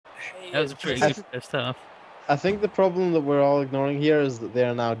That was a pretty good first half. I think the problem that we're all ignoring here is that they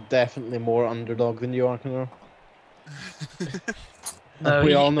are now definitely more underdog than you are, cKnoor. No,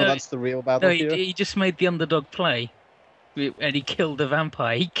 We all know that's the real battle no, here. he just made the underdog play, and he killed the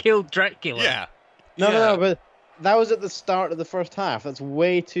vampire. He killed Dracula. Yeah. No, but that was at the start of the first half. That's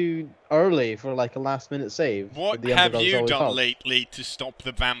way too early for like a last-minute save. What have you done lately to stop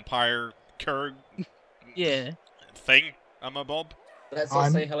the vampire curve? Yeah. Thing, Bob? Let's all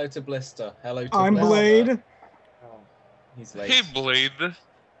say hello to Blister. Hello to I'm Blister. Blade. Oh, he's late. Hey, Blade.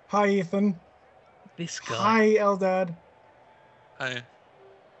 Hi, Ethan. This guy. Hi, Eldad. Hi.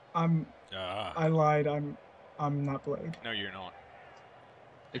 I lied. I'm not Blade. No, you're not.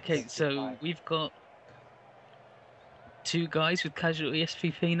 Okay, so we've got 2 guys with casualty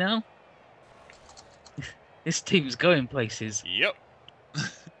SPP now. This team's going places. Yep.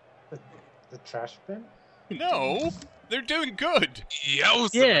 The trash bin? No, they're doing good.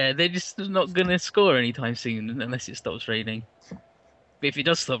 Yeah, they're just not going to score anytime soon unless it stops raining. But if it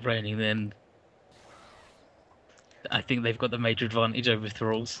does stop raining, then I think they've got the major advantage over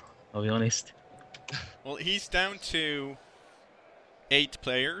Thralls, I'll be honest. Well, he's down to 8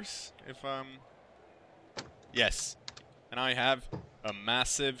 players, if Yes. And I have a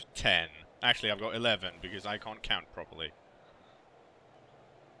massive 10. Actually, I've got 11, because I can't count properly.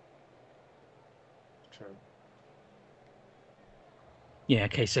 True. Yeah,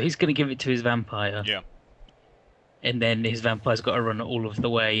 okay, so he's going to give it to his vampire. Yeah. And then his vampire's got to run all of the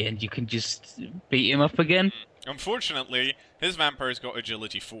way, and you can just beat him up again. Unfortunately, his vampire's got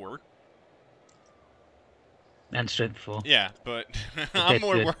agility 4. And strength 4. Yeah, but I'm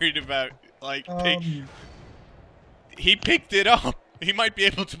more worried about, like, he picked it up. He might be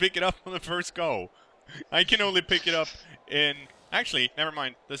able to pick it up on the first go. I can only pick it up in... Actually, never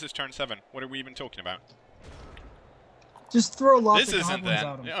mind. This is turn 7. What are we even talking about? Just throw lots This of isn't goblins then.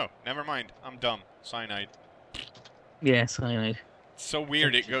 at him. No, never mind. I'm dumb. Cyanide. Yeah, cyanide. It's so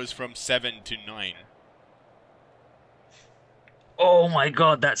weird it goes from 7 to 9. Oh my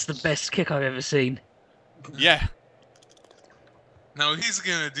god, that's the best kick I've ever seen. Yeah. Now he's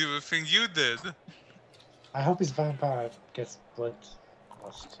gonna do the thing you did. I hope his vampire gets blood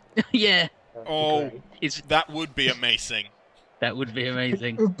lost. Yeah. That would be amazing. That would be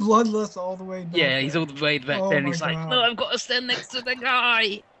amazing. Bloodless all the way back. Yeah, he's all the way back there, and he's like, no, I've got to stand next to the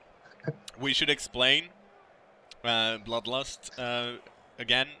guy. We should explain Bloodlust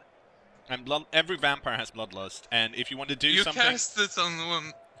again. And every vampire has Bloodlust, and if you want to do something... You cast it on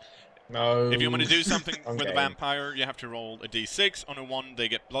one... No. If you want to do something with a vampire, you have to roll a d6. On a 1, they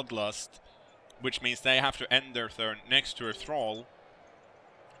get Bloodlust, which means they have to end their turn next to a thrall,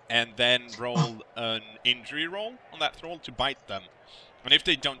 and then roll an injury roll on that thrall to bite them. And if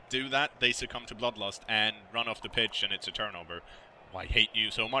they don't do that, they succumb to Bloodlust and run off the pitch, and it's a turnover. Oh, I hate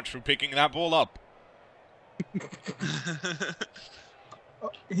you so much for picking that ball up.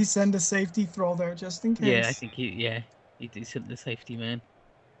 He sent a safety throw there just in case. Yeah, I think he sent the safety man.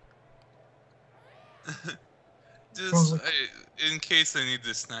 Just in case I need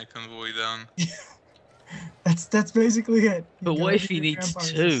the snack convoy down. That's basically it. But what if he needs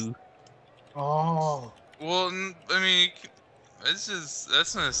 2? Oh. Well, I mean,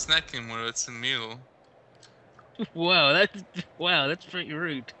 that's not a snack anymore. It's a meal. Wow, that's pretty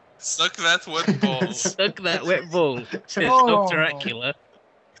rude. Suck that wet ball. Suck that wet ball. Says Oh. Dr. Acula.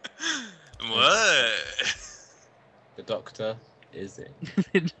 What? The doctor is in.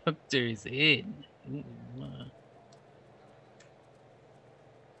 The doctor is in.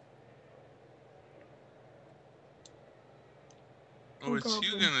 Ooh, What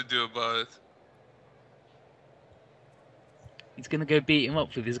you gonna do about it? He's gonna go beat him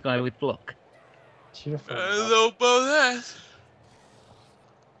up with this guy with block. I don't know about that.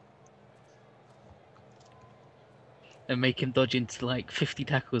 And make him dodge into like 50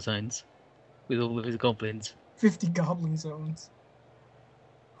 tackle zones with all of his goblins. 50 goblin zones.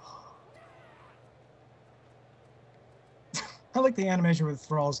 I like the animation with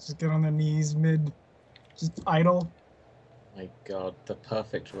thralls just get on their knees mid, just idle. My god, the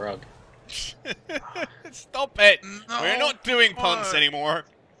perfect rug. Stop it! No, We're not doing puns anymore.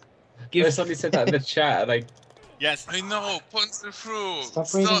 Somebody said that in the chat, and Yes. I know, puns are through.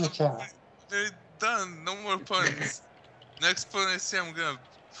 Stop reading the chat. They're done. No more puns. Next pun I see, I'm gonna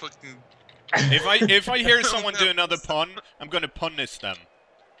fucking. If I hear someone do another pun, I'm gonna punish them.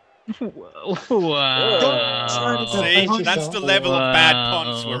 Wow. See, that's the level of bad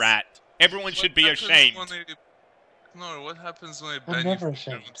puns we're at. Everyone should be ashamed. No, what happens when I I'm ban you never from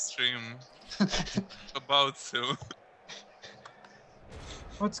ashamed. stream? About to.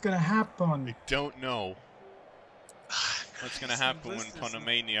 What's gonna happen? I don't know. What's gonna happen when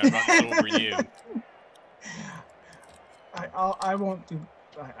Ponomania runs over you? I won't do.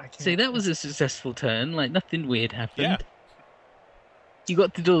 I can't. See, that was a successful turn. Like, nothing weird happened. Yeah. You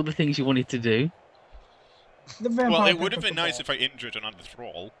got to do all the things you wanted to do. The vampire Well, it picked would have up been the nice ball. if I injured another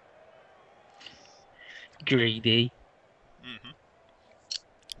thrall. Greedy.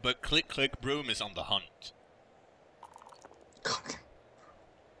 But Click Click Broom is on the hunt.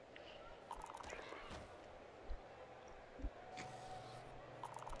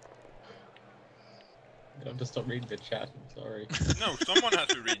 I'm just stop reading the chat. I'm sorry. No, someone has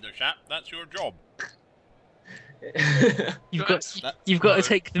to read the chat. That's your job. You've Guys, got to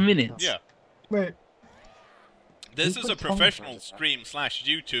take the minutes. Yeah. Wait, This Who is a put Tom professional first? stream /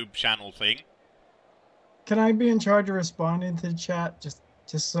 YouTube channel thing. can I be in charge of responding to the chat just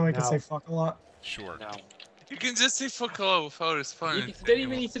so I can No. say fuck a lot? Sure. No. You can just say fuck all without You responding. don't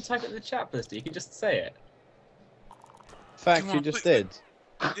even need to type it in the chat, Blister. You can just say it. Fact, Come you on, just please.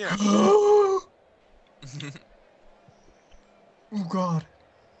 did. Yeah. Oh god.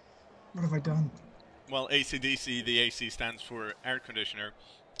 What have I done? Well, ACDC, the AC stands for air conditioner.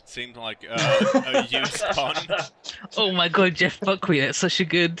 Seemed like a used pun. Oh my god, Jeff Buckley, that's such a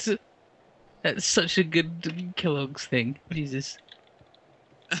good Kellogg's thing. Jesus.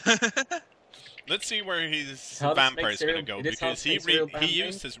 Let's see where his How does vampire make is gonna cereal- go, it is how because to he make cereal he vamping?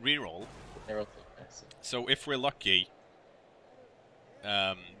 used his reroll. They're all yes. So if we're lucky,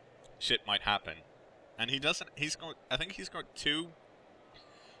 shit might happen. And he doesn't. He's got. I think he's got 2.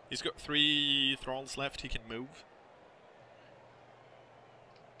 He's got 3 thralls left. He can move.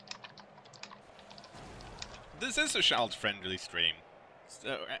 This is a child-friendly stream,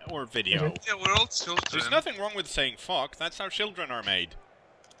 so, or video. Yeah, we're all children. There's nothing wrong with saying fuck. That's how children are made.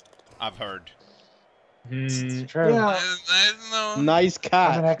 I've heard. It's true. Yeah. I don't know. Nice I'm an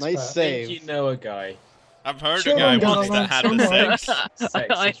catch. expert. Nice I think save. you know a guy. I've heard Children a guy gotta once learn that had the somewhere. sex.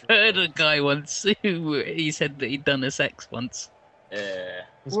 Sex I is heard real. a guy once who he said that he'd done a sex once.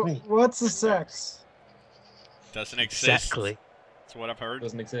 It's Wh- me. What's the sex? Doesn't exist. Exactly. That's what I've heard.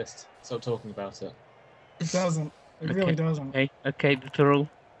 Doesn't exist. Stop talking about it. It doesn't. It Okay. really doesn't. Okay, the thrall.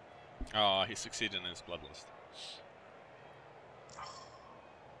 Oh, he succeeded in his bloodlust.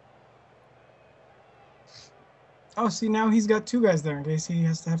 Oh, see, now he's got 2 guys there in case he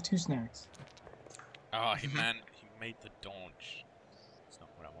has to have 2 snacks. Oh, he made the dodge. That's not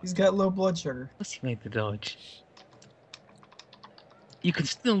what I wanted. He's got low blood sugar. Plus, he made the dodge. You can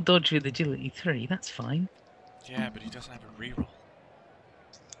still dodge with agility 3. That's fine. Yeah, but he doesn't have a reroll.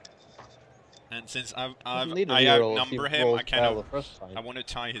 And since Doesn't I need a reroll if he outnumber him, rolls I kind well of the first time. I want to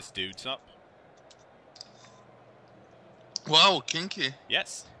tie his dudes up. Wow, kinky.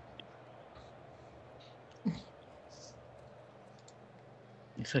 Yes.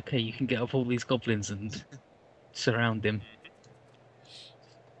 It's okay, you can get up all these goblins and surround him.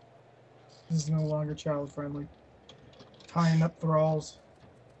 This is no longer child friendly. Tying up thralls.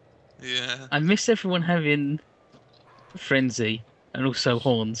 Yeah. I miss everyone having frenzy and also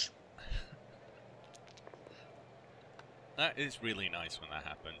horns. That is really nice when that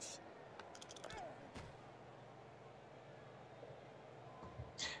happens.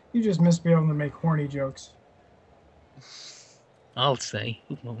 You just miss being able to make horny jokes. I'll say.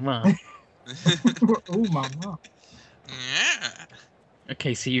 Ooh, mama. Ooh, mama. Yeah.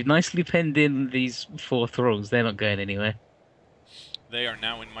 Okay, so you've nicely penned in these 4 thralls. They're not going anywhere. They are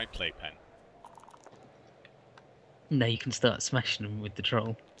now in my playpen. Now you can start smashing them with the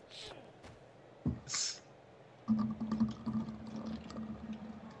troll.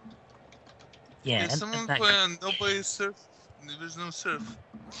 Yeah, Can and someone that- play on Nobody's Surf? There's no surf.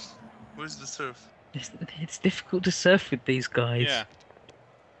 Where's the surf? it's difficult to surf with these guys.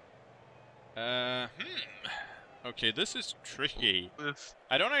 Yeah. Okay, this is tricky. If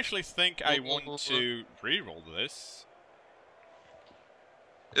I don't actually think I want to reroll this.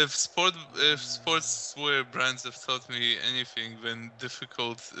 if sportswear brands have taught me anything, then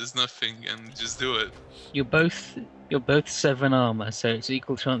difficult is nothing, and just do it. You're both 7 armor, so it's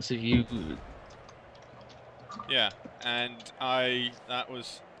equal chance of you. Yeah, and that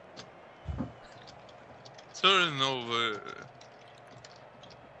was Turn over.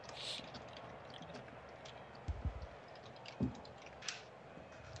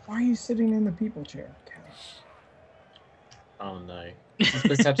 Why are you sitting in the people chair? Oh no. Does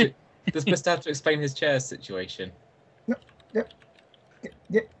Blister have to explain his chair situation?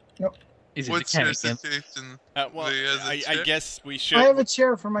 Is it What's a your cat again? situation? well. He has a I chair? guess we should. I have a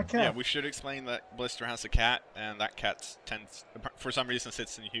chair for my cat. Yeah, we should explain that Blister has a cat, and that cat tends, for some reason,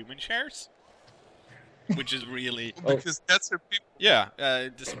 sits in human chairs, which is really Because cats are people. yeah.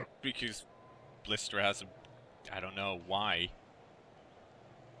 Just because Blister has I don't know why.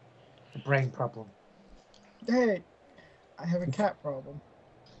 A brain problem. Hey, I have a cat problem.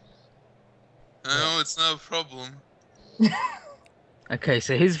 I know it's not a problem. Okay,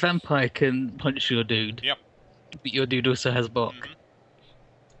 so his vampire can punch your dude. Yep. But your dude also has block. Mhm.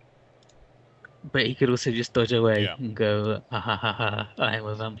 But he could also just dodge away Yeah. and go, ha ha ha ha, I am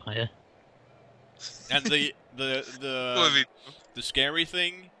a vampire. And the Well, scary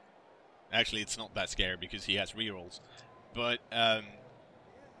thing, actually, it's not that scary because he has rerolls, but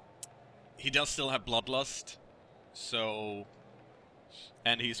he does still have bloodlust, so,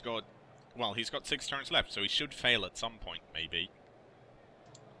 and he's got 6 turns left, so he should fail at some point, maybe.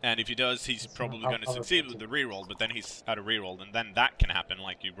 And if he does, he's probably going to succeed with the reroll, but then he's out of reroll, and then that can happen,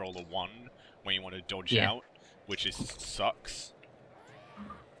 like you roll a 1 when you want to dodge out, which sucks.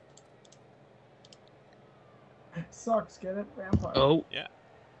 Sucks, get it? Vampire. Oh, Yeah.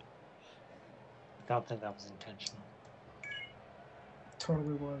 I don't think that was intentional.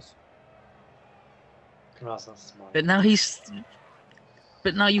 Totally was. Canoor's not smart.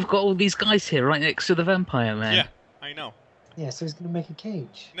 but now you've got all these guys here right next to the vampire man. Yeah, I know. Yeah, so he's gonna make a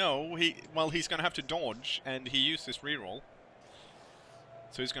cage. No, he's going to have to dodge, and he used his reroll.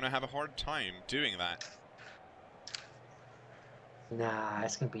 So he's going to have a hard time doing that. Nah,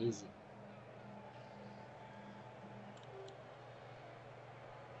 it's gonna be easy.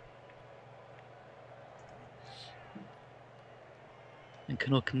 And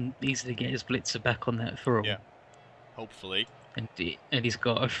cKnoor can easily get his blitzer back on that thrall. Yeah. Hopefully. And he's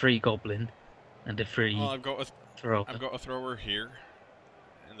got a free goblin and a free Oh, I've got throw. a thrower here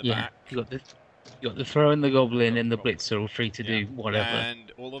in the Yeah, back. you got the throw and the goblin and the blitzer all free to do whatever.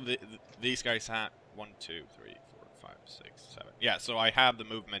 And all of these guys have 1, 2, 3, 4, 5, 6, 7. Yeah, so I have the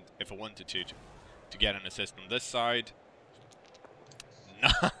movement if I wanted to get an assist on this side.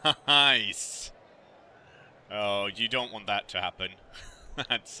 Nice. Oh, you don't want that to happen.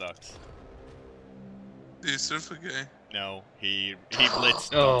 That sucks. Do you surf a guy? No, he blitzed.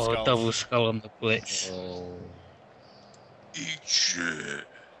 Oh, skulls. double skull on the blitz. Oh. Eat shit.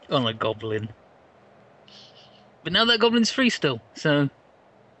 On a goblin. But now that goblin's free still, so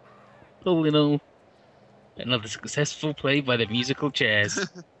all in all, another successful play by the musical chairs.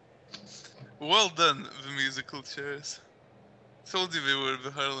 Well done, the musical chairs. Told you they were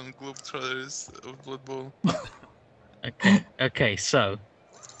the Harlem Globetrotters of Blood Bowl. Okay, so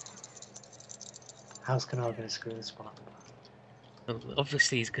How's Canoor gonna screw this one up?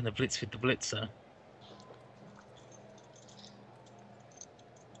 obviously he's gonna blitz with the blitzer.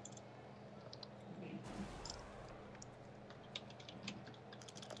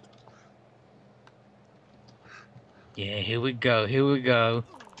 Yeah, here we go.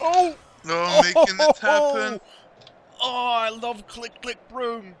 Oh! No, making it happen. Oh, I love click click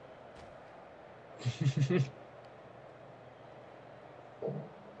broom.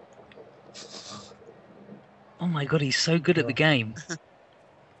 Oh my god, he's so good at the game.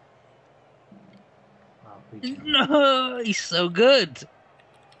 Wow, we can- No, he's so good.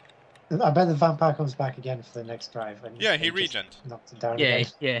 I bet the vampire comes back again for the next drive. And Yeah, he just regened. knocks him down Yeah,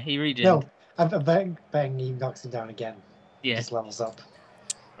 again. yeah, he regened. No, I'm betting he knocks him down again. Yeah. Just levels up.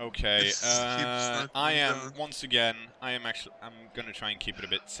 Okay, Just keeps knocking I am down. once again. I'm gonna try and keep it a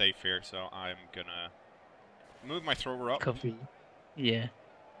bit safe here, so I'm gonna move my thrower up. Cover- Be Yeah.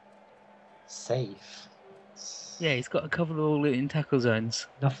 safe. Yeah, he's got a couple of all in tackle zones.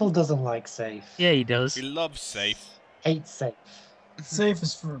 Nuffle doesn't like safe. Yeah, he does. He loves safe. Hates safe. Safe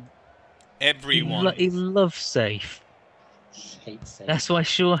is for Everyone. He loves safe. Hates safe. That's why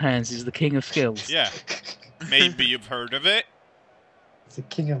Sure Hands is the king of skills. Yeah, maybe you've heard of it. It's the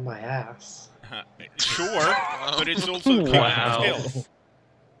king of my ass. Sure, but it's also the king Wow. of skills.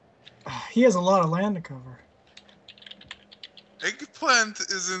 he has a lot of land to cover. Eggplant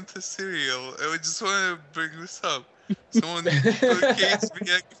isn't a cereal. I just want to bring this up. Someone placates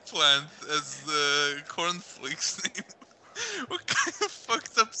the eggplant as the cornflakes name. What kind of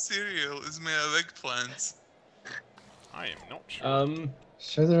fucked up cereal is made of eggplants? I am not sure.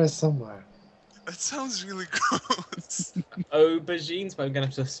 Sure there is somewhere. That sounds really gross. Aubergines, but I'm gonna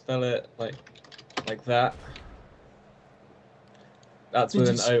have to spell it like that. That's Did with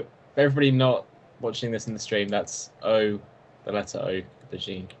you an O. For everybody not watching this in the stream, that's O, the letter O,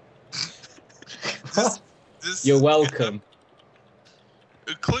 aubergine. Just You're welcome.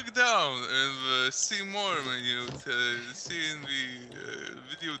 click down in the see more menu to see in the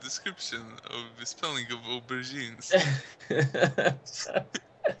video description of the spelling of aubergines.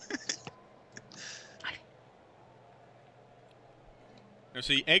 Now,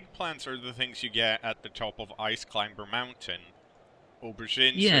 see, eggplants are the things you get at the top of Ice Climber Mountain.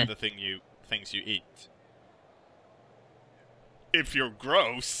 Aubergines Yeah. are the things you eat. if you're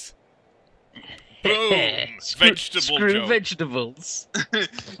gross. Boom! Vegetable Screw joke. vegetables.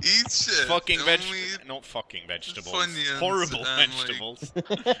 Eat shit. Fucking only vegetables. Not fucking vegetables. Funyuns Horrible and, like- vegetables.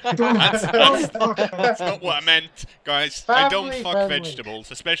 Don't That's- fuck That's not what I meant, guys. I don't Family fuck friendly. vegetables,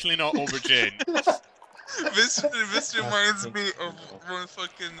 especially not aubergine. This reminds me of when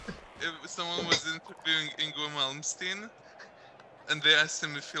fucking if someone was interviewing Ingo Malmsteen, and they asked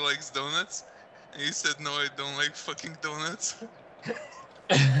him if he likes donuts, and he said, "No, I don't like fucking donuts."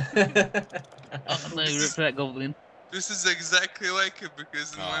 Oh no, rip that goblin. This is exactly like it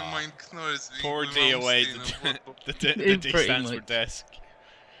because in my Aw. mind, Knorr is the Poor Ingo DOA, Malmsteen of the BloodBowl. D Pretty stands for much. desk.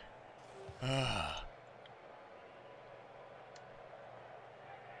 Ah.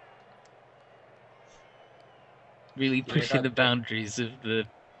 Really Yeah, pushing that- the boundaries of the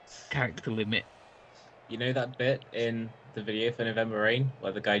character limit. You know that bit in the video for November Rain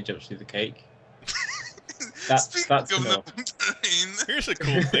where the guy jumps through the cake? Speaking that's of enough. the brain, Here's a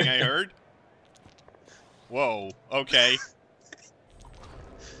cool thing I heard. Whoa, okay.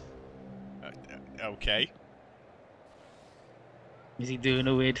 Okay. Is he doing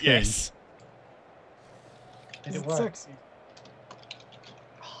a weird thing? Yes. Did Is it it work? sexy?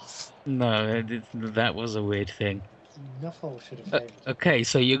 No, that was a weird thing. Nuffle should have favored. Okay,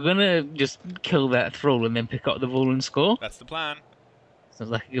 so you're gonna just kill that thrall and then pick up the ball and score? That's the plan. Sounds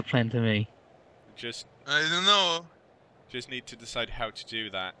like a good plan to me. Just I don't know. need to decide how to do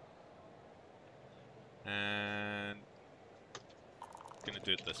that. And gonna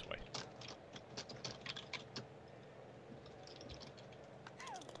do it this way.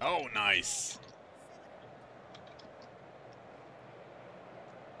 Oh, nice.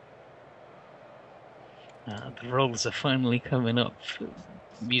 The rolls are finally coming up.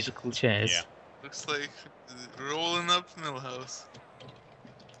 Musical chairs. Yeah. Looks like rolling up Millhouse.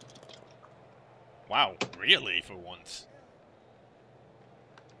 Wow, really, for once.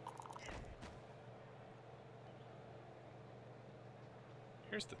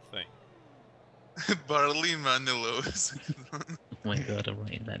 Here's the thing. Barley Manilow is a good one. Oh my god, I'm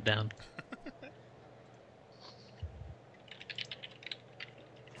writing that down.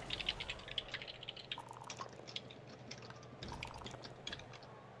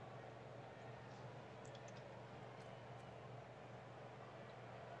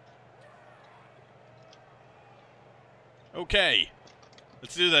 Okay,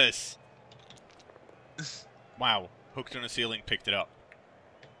 let's do this. Wow, hooked on a ceiling, picked it up.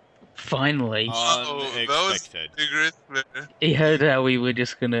 Finally, Oh, that was Unexpected. a great player. he heard how we were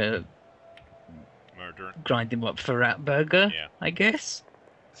just gonna Murder. grind him up for rat burger, Yeah. I guess.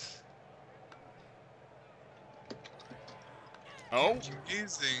 Oh,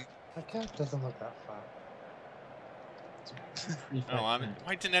 Amazing. That cat doesn't look that far.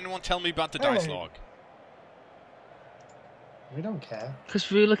 why didn't anyone tell me about the dice Hey. log? We don't care. Because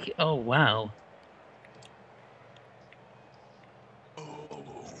we were looking. Oh wow. Oh.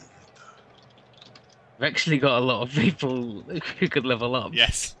 We've actually got a lot of people who could level up.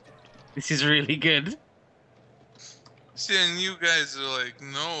 Yes. This is really good. See, and you guys are like,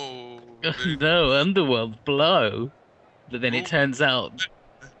 no. they're- No, Underworld blow. But then it Oh. turns out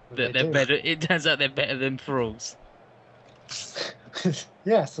But that they they're do. better. It turns out they're better than thralls.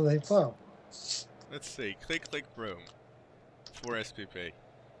 Yeah, so they blow. Let's see. Click, broom. 4 SPP.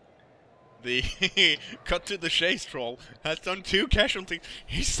 The cut to the chase troll has done 2 casualties.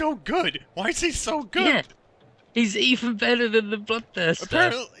 He's so good. Why is he so good? Yeah, he's even better than the Bloodthirster.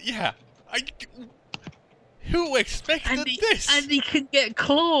 Apparently, yeah. Who expected And this? he can get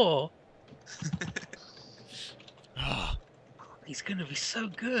claw. Ah, He's gonna be so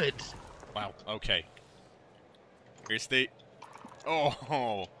good. wow. Okay. Here's the.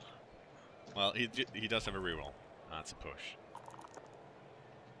 Oh. Well, he does have a reroll. That's a push.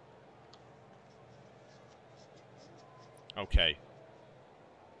 Okay.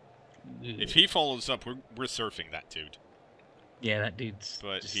 If he follows up, we're surfing that dude. Yeah, that dude's.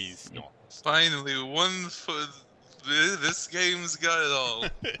 But just- he's yeah. not. Finally, one for this game's got it all.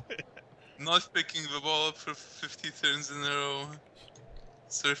 Not picking the ball up for 50 turns in a row.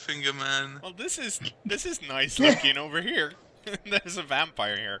 Surfing a man. Well, this is nice looking over here. There's a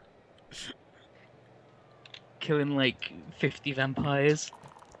vampire here. Killing like 50 vampires.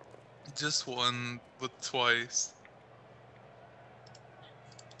 Just one, but twice.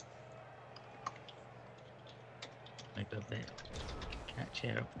 I got that. Cat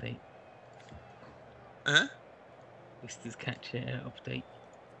chair update. Huh? This is cat chair update.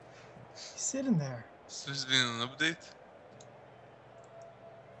 He's sitting there. So there's been an update?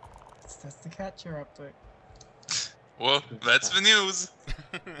 That's the cat chair update. Well, that's the news.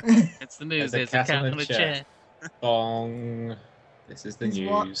 That's the news. There's There's a cat on a chair. Bong. This is the He's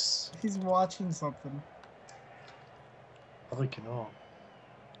wa- news. He's watching something. Probably cKnoor.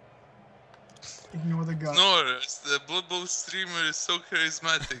 Ignore the gut. Nor, as the Blood Bowl streamer is so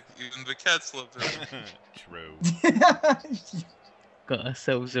charismatic, even the cats love him. True. Got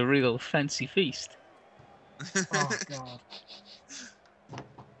ourselves a real fancy feast. Oh god.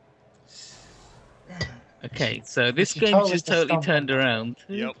 Okay, so this You game's totally just just totally stomped turned on that. around.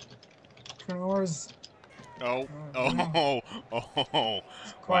 Yep. kKnoor's Oh, Oh, oh,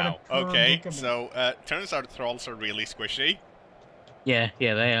 quite wow. a Okay, predicament. so turns out thralls are really squishy. Yeah,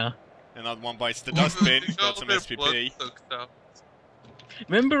 they are. Another one bites the dustbin, They got some their blood SPP. sucked out.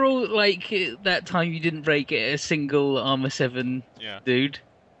 Remember all like that time you didn't break a single armor 7 Yeah. dude,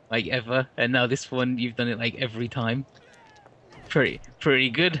 like ever, and now this one you've done it like every time. Pretty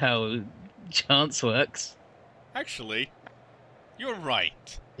good how chance works. Actually, you're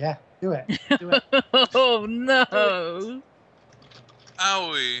right. Yeah, do it. Do it. Oh no!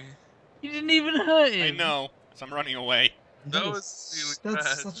 Owie. You didn't even hurt him. I know, so I'm running away. That was really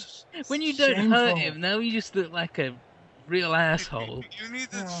That's bad. such When you don't hurt Shameful. him, now you just look like a real asshole. You needed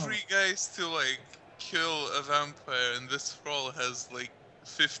Oh. 3 guys to like kill a vampire, and this thrall has like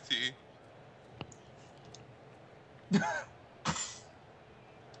 50.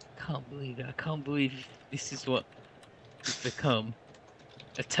 Can't believe it. I can't believe this is what it's become.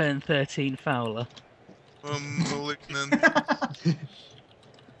 A turn 13 Fowler. Malignant.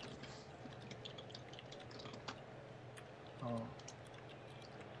 oh.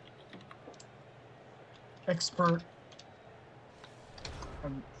 Expert.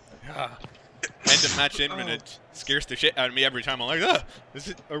 Ah. End of match imminent. Scares the shit out of me every time. I'm like,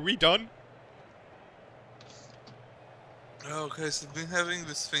 are we done? Oh, guys, I've been having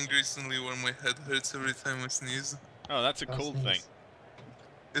this thing recently where my head hurts every time I sneeze. Oh, that's a That's cool nice. thing.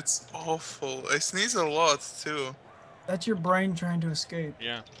 It's awful. I sneeze a lot too. That's your brain trying to escape.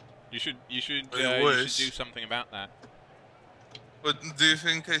 Yeah. You should I wish. do something about that. But do you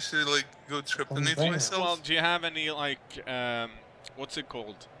think I should like go trepanate Conveyor. myself? Well, do you have any like what's it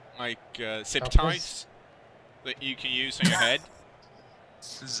called? Like zip Helpers? ties that you can use on your head?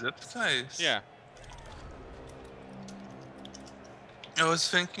 Zip ties. Yeah. I was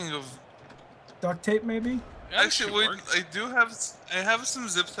thinking of Duct tape, maybe? That actually. should Wait, work. I have some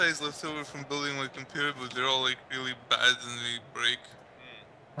zip ties left over from building my computer, but they're all like really bad and they break.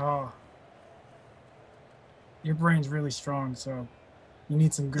 Oh. Your brain's really strong, so you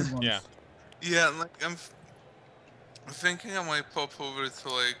need some good ones. Yeah. Yeah, and, like I'm thinking I might pop over to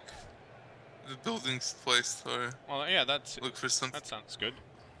like the building supply store, Well, yeah, that look for something. sounds good.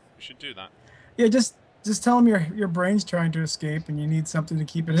 You should do that. Yeah, just tell them your brain's trying to escape and you need something to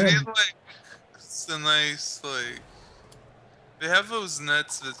keep it They in. have, like, it's a nice like. They have those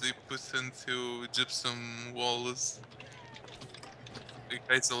nets that they put into gypsum walls, like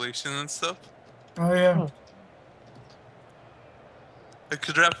isolation and stuff. Oh yeah. I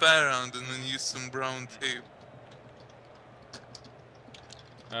could wrap that around and then use some brown tape.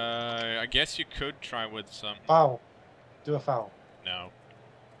 I guess you could try with some. Foul. Do a foul. No.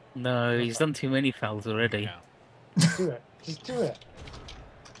 No, he's done too many fouls already. Yeah. Do it. Just do it.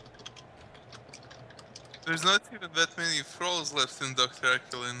 There's not even that many thralls left in Dr.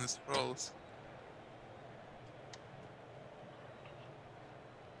 Akila in his thralls.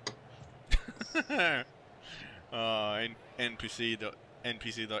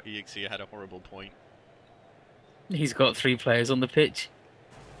 NPC.exe had a horrible point. He's got 3 players on the pitch.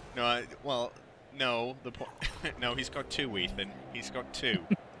 No, well, no, the point. No, he's got 2, Ethan. He's got 2.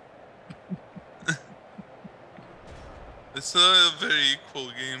 It's not a very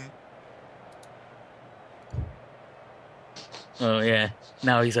equal game. Oh yeah,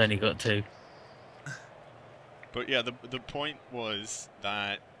 now he's only got 2. But yeah, the point was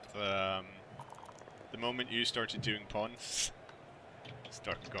that the moment you started doing puns, it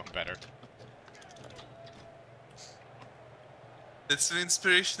started going better. It's an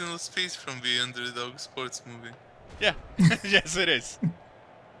inspirational speech from the Underdog sports movie. Yeah, yes it is.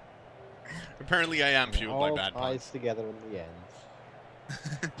 Apparently I am fueled by all bad ties puns. together in the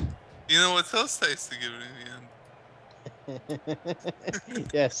end. You know what else ties together in the end?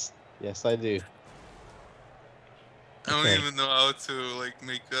 Yes, I do. I don't Okay. even know how to like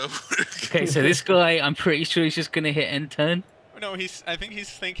make that work. Okay, so this guy, I'm pretty sure he's just gonna hit end turn. No, I think he's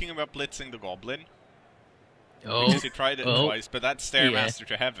thinking about blitzing the goblin. Oh, Because he tried it oh. twice, but that's Stairmaster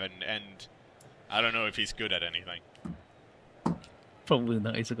to Heaven, and I don't know if he's good at anything. probably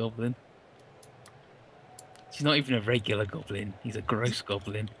not. He's a goblin. He's not even a regular goblin. He's a gross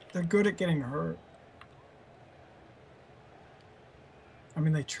goblin. They're good at getting hurt.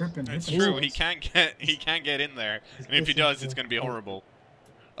 mean, they trip and hit It's themselves. true. He can't get in there, and if he does, it's gonna be horrible.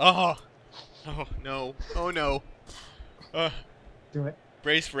 Oh, oh no, oh no. Do it.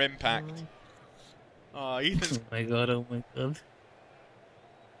 Brace for impact. Oh, Ethan's. Oh my god, oh my god.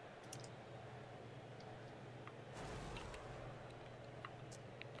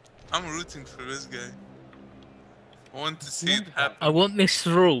 I'm rooting for this guy. I want to see it happen. I want this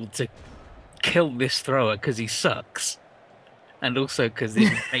thrall to kill this thrower because he sucks. And also because it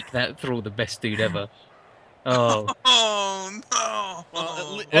would make that thrall the best dude ever. Oh. Oh no!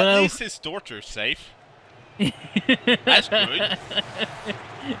 Well, at Well- least his daughter's safe. That's good.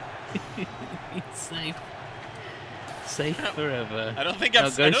 It's safe. Safe forever. I don't think Now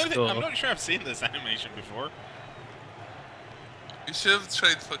I've. go I don't think, score. I'm not sure I've seen this animation before. You should have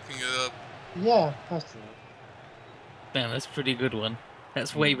tried fucking it up. Yeah, that's it. Man, that's a pretty good one.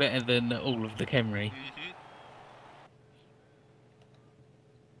 That's way better than all of the Khemri. Mm-hmm.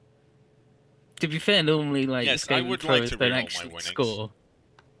 To be fair, normally like Yes, I escaping would like throwers to don't reroll my actually winnings. score.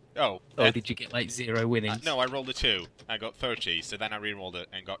 Oh. Or did you get like 0 winnings? No, I rolled a 2. I got 30, so then I re-rolled it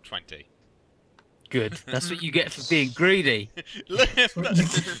and got 20. Good. That's what you get for being greedy.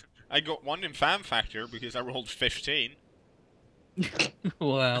 I got 1 in fan factor because I rolled 15.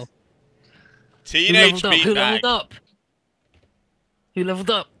 Wow. Teenage Who leveled beanbag. up? Who leveled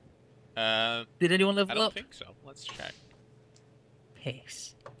up? I Did anyone level don't up? think so. Let's check.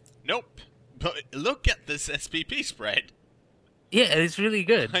 Piss. Nope. But look at this SPP spread. Yeah, it's really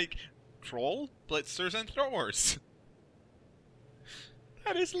good. Like, troll, blitzers, and throwers.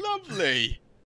 That is lovely.